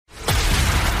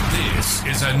This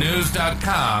is a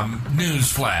News.com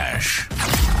news flash.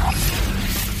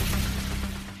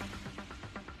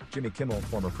 Jimmy Kimmel,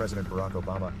 former President Barack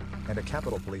Obama, and a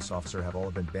Capitol Police officer have all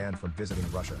been banned from visiting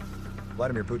Russia.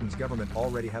 Vladimir Putin's government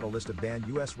already had a list of banned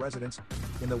U.S. residents.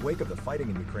 In the wake of the fighting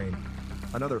in Ukraine,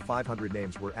 another 500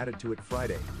 names were added to it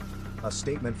Friday. A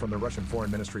statement from the Russian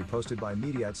Foreign Ministry posted by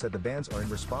Mediaite said the bans are in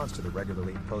response to the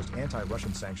regularly imposed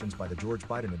anti-Russian sanctions by the George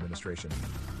Biden administration.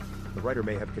 The writer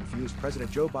may have confused President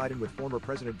Joe Biden with former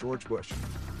President George Bush.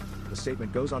 The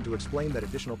statement goes on to explain that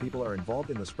additional people are involved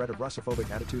in the spread of Russophobic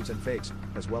attitudes and fakes,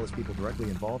 as well as people directly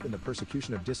involved in the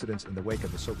persecution of dissidents in the wake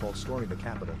of the so-called storming the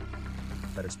Capitol.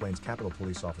 That explains Capitol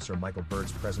Police Officer Michael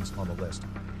Byrd's presence on the list.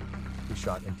 He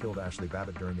shot and killed Ashley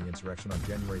Babbitt during the insurrection on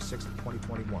January 6,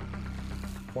 2021.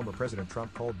 Former President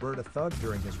Trump called Byrd a thug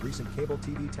during his recent cable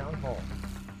TV town hall.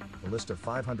 The list of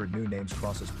 500 new names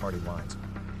crosses party lines.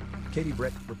 Katie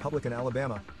Britt, Republican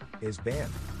Alabama, is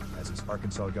banned, as is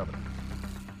Arkansas Governor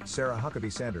Sarah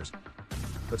Huckabee Sanders.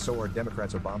 But so are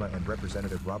Democrats Obama and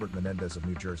Representative Robert Menendez of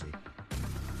New Jersey.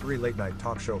 3 late-night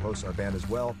talk show hosts are banned as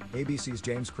well: ABC's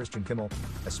James Christian Kimmel,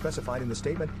 as specified in the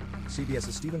statement,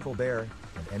 CBS's Stephen Colbert,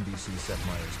 and NBC's Seth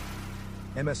Meyers.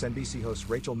 MSNBC hosts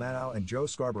Rachel Maddow and Joe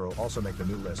Scarborough also make the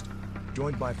new list,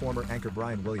 joined by former anchor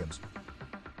Brian Williams.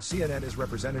 CNN is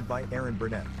represented by Aaron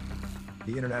Burnett.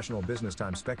 The International Business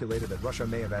Times speculated that Russia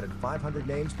may have added 500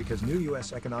 names because new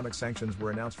U.S. economic sanctions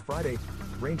were announced Friday,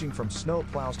 ranging from snow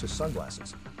plows to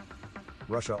sunglasses.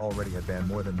 Russia already had banned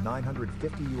more than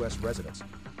 950 U.S. residents,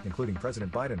 including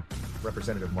President Biden,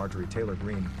 Representative Marjorie Taylor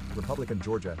Greene, Republican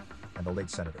Georgia, and the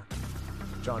late Senator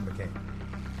John McCain.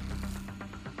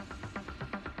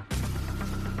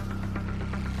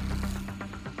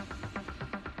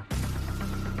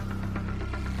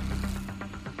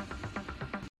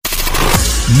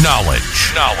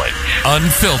 Knowledge.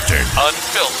 Unfiltered.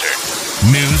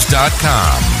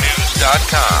 News.com.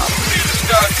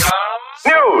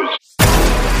 News.